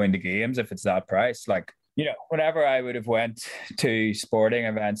out of going to games if it's that price. Like, whenever I would have went to sporting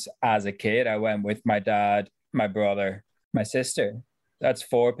events as a kid, I went with my dad, my brother, my sister. That's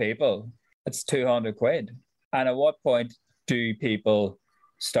 4 people. That's 200 quid. And at what point do people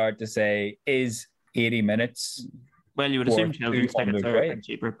start to say, is 80 minutes? Well, you would assume children's tickets are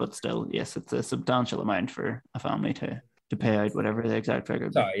cheaper, but still, yes, it's a substantial amount for a family to pay out whatever the exact figure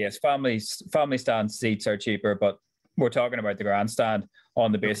is. Sorry, yes, family stand seats are cheaper, but we're talking about the grandstand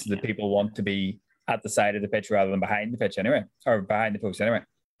on the basis that people want to be at the side of the pitch rather than behind the pitch anyway, or behind the post anyway.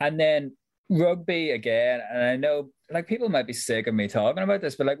 And then rugby again, and I know like people might be sick of me talking about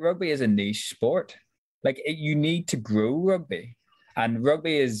this, but like rugby is a niche sport. Like you need to grow rugby, and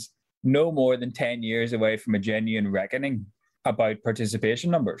rugby is no more than 10 years away from a genuine reckoning about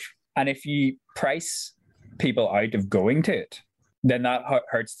participation numbers. And if you price people out of going to it, then that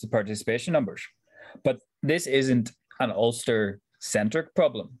hurts the participation numbers. But this isn't an Ulster-centric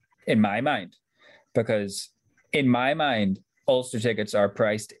problem, in my mind, because in my mind, Ulster tickets are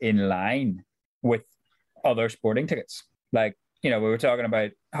priced in line with other sporting tickets. Like, we were talking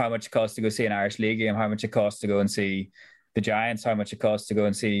about how much it costs to go see an Irish League game, how much it costs to go and see the Giants, how much it costs to go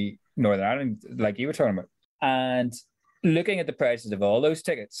and see Northern Ireland, like you were talking about. And looking at the prices of all those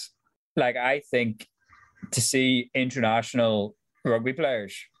tickets, like, I think to see international rugby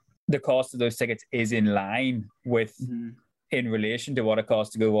players, the cost of those tickets is in line with, in relation to what it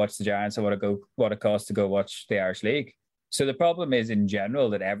costs to go watch the Giants or what it costs to go watch the Irish League. So the problem is, in general,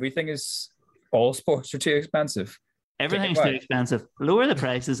 that all sports are too expensive. Everything's too expensive. Lower the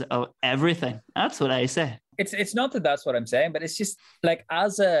prices of everything. That's what I say. It's not that that's what I'm saying, but it's just like,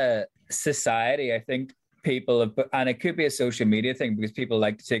 as a society, I think people have, and it could be a social media thing, because people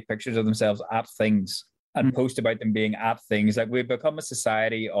like to take pictures of themselves at things and post about them being at things. Like, we've become a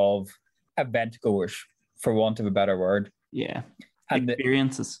society of event goers, for want of a better word. Yeah. And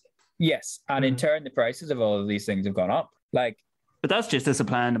experiences. Yes. And in turn, the prices of all of these things have gone up. Like, but that's just a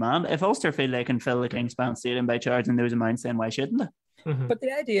supply and demand. If Ulster feel they can fill the Kingspan Stadium by charging those amounts, then why shouldn't they? But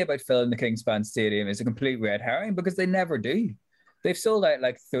the idea about filling the Kingspan Stadium is a complete red herring, because they never do. They've sold out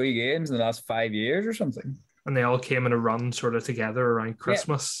like 3 games in the last 5 years or something. And they all came in a run sort of together around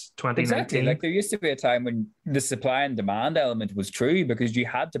Christmas 2019. Exactly. Like, there used to be a time when the supply and demand element was true, because you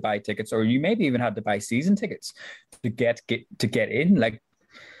had to buy tickets, or you maybe even had to buy season tickets to get in, like,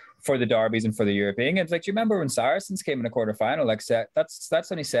 for the derbies and for the European games. Like, do you remember when Saracens came in a quarterfinal? Like,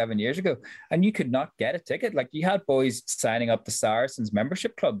 that's only 7 years ago, and you could not get a ticket. Like, you had boys signing up the Saracens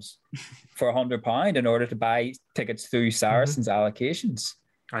membership clubs for £100 in order to buy tickets through Saracens allocations.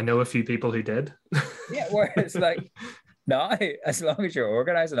 I know a few people who did. Yeah, whereas like now, as long as you're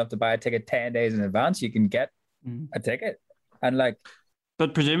organized enough to buy a ticket 10 days in advance, you can get a ticket. And like,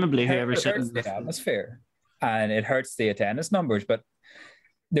 but presumably whoever it hurts the atmosphere and it hurts the attendance numbers. But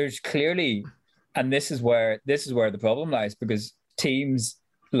there's clearly, and this is where the problem lies, because teams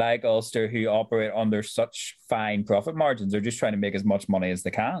like Ulster, who operate under such fine profit margins, are just trying to make as much money as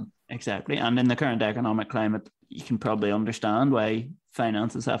they can. Exactly. And in the current economic climate, you can probably understand why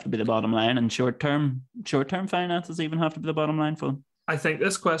finances have to be the bottom line, and short-term finances even have to be the bottom line for them. I think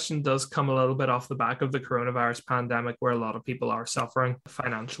this question does come a little bit off the back of the coronavirus pandemic, where a lot of people are suffering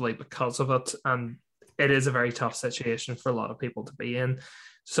financially because of it. And it is a very tough situation for a lot of people to be in.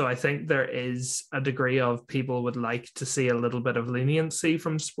 So I think there is a degree of people would like to see a little bit of leniency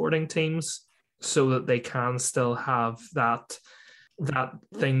from sporting teams, so that they can still have that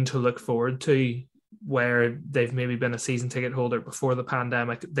thing to look forward to, where they've maybe been a season ticket holder before the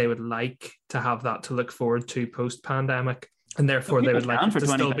pandemic. They would like to have that to look forward to post-pandemic, and therefore they would like it to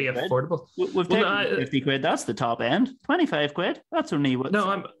still be affordable. We've taken 50 quid. That's the top end. 25 quid. That's only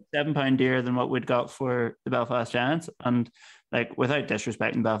 £7 dearer than what we'd got for the Belfast Giants. And like, without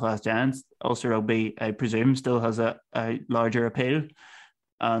disrespecting Belfast Giants, Ulster Rugby, I presume, still has a larger appeal.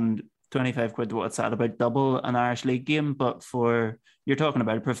 And 25 quid, what's that, about double an Irish League game? But you're talking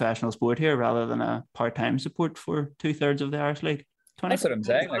about a professional sport here rather than a part-time support for 2/3 of the Irish League. That's what I'm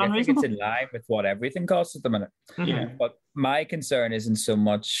saying. Like, I think it's in line with what everything costs at the minute. Yeah. But my concern isn't so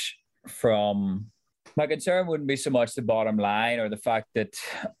much my concern wouldn't be so much the bottom line, or the fact that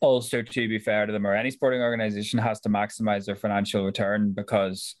Ulster, to be fair to them, or any sporting organisation, has to maximise their financial return,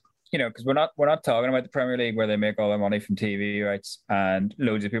 because we're not talking about the Premier League, where they make all their money from TV rights and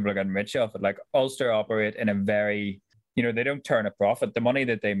loads of people are getting rich off it. Like, Ulster operate in a very, they don't turn a profit. The money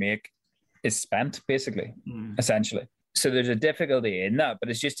that they make is spent, basically, essentially. So there's a difficulty in that, but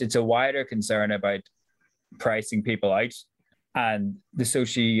it's a wider concern about pricing people out and the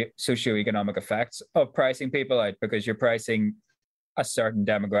socio-economic effects of pricing people out, because you're pricing a certain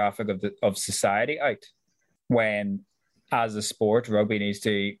demographic of society out, when, as a sport, rugby needs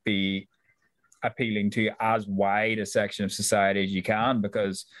to be appealing to as wide a section of society as you can,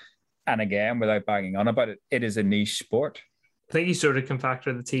 because, and again, without banging on about it, it is a niche sport. I think you sort of can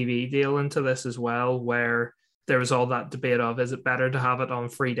factor the TV deal into this as well, where there was all that debate of, is it better to have it on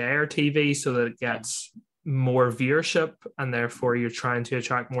free-to-air TV so that it gets more viewership and therefore you're trying to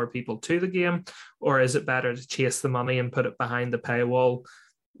attract more people to the game, or is it better to chase the money and put it behind the paywall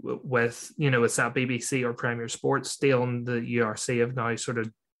with that BBC or Premier Sports deal? And the URC have now sort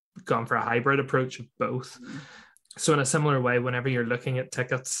of gone for a hybrid approach of both. So in a similar way, whenever you're looking at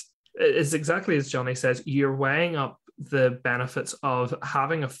tickets, it's exactly as Johnny says, you're weighing up the benefits of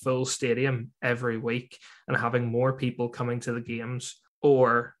having a full stadium every week and having more people coming to the games,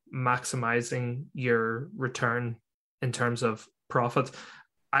 or maximizing your return in terms of profit.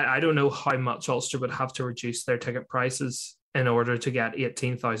 I don't know how much Ulster would have to reduce their ticket prices in order to get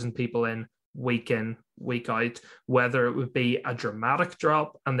 18,000 people in, week out, whether it would be a dramatic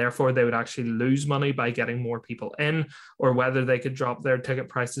drop and therefore they would actually lose money by getting more people in, or whether they could drop their ticket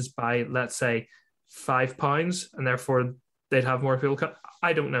prices by, let's say, £5 and therefore they'd have more people come.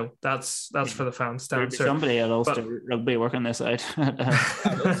 I don't know. That's for the fans to answer. Somebody at Ulster Rugby working this out.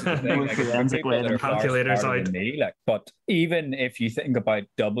 Calculators out. But even if you think about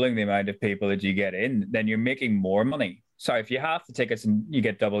doubling the amount of people that you get in, then you're making more money. So if you have the tickets and you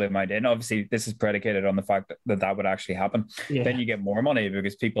get double the amount in, obviously this is predicated on the fact that would actually happen. Yeah. Then you get more money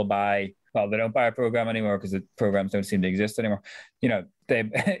because people buy, well, they don't buy a program anymore because the programs don't seem to exist anymore. You know, they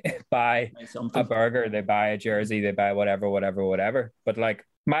buy a burger, they buy a jersey, they buy whatever. But like,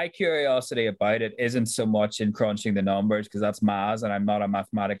 my curiosity about it isn't so much in crunching the numbers because that's maths and I'm not a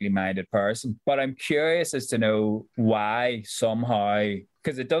mathematically minded person. But I'm curious as to know why somehow,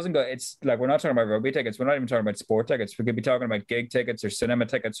 because it doesn't go, it's like, we're not talking about rugby tickets. We're not even talking about sport tickets. We could be talking about gig tickets or cinema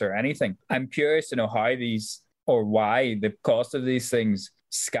tickets or anything. I'm curious to know how these, or why the cost of these things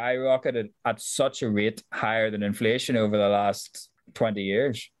skyrocketed at such a rate higher than inflation over the last 20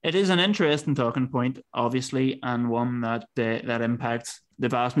 years. It is an interesting talking point, obviously, and one that impacts the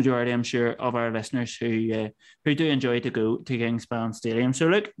vast majority, I'm sure, of our listeners who do enjoy to go to Kingspan Stadium. So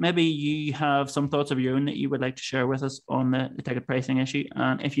look, maybe you have some thoughts of your own that you would like to share with us on the ticket pricing issue.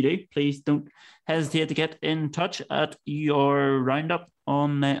 And if you do, please don't hesitate to get in touch at your roundup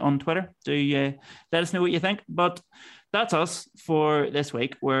on Twitter. Do let us know what you think. But that's us for this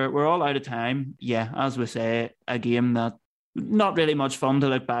week. We're all out of time. Yeah, as we say, a game that not really much fun to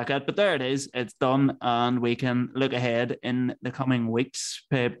look back at, but there it is. It's done, and we can look ahead in the coming weeks.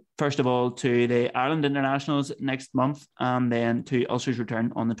 First of all, to the Ireland Internationals next month, and then to Ulster's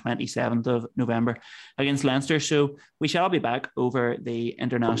return on the 27th of November against Leinster. So we shall be back over the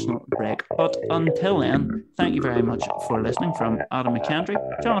international break. But until then, thank you very much for listening from Adam McKendry,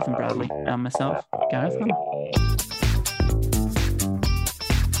 Jonathan Bradley, and myself, Gareth Hunt.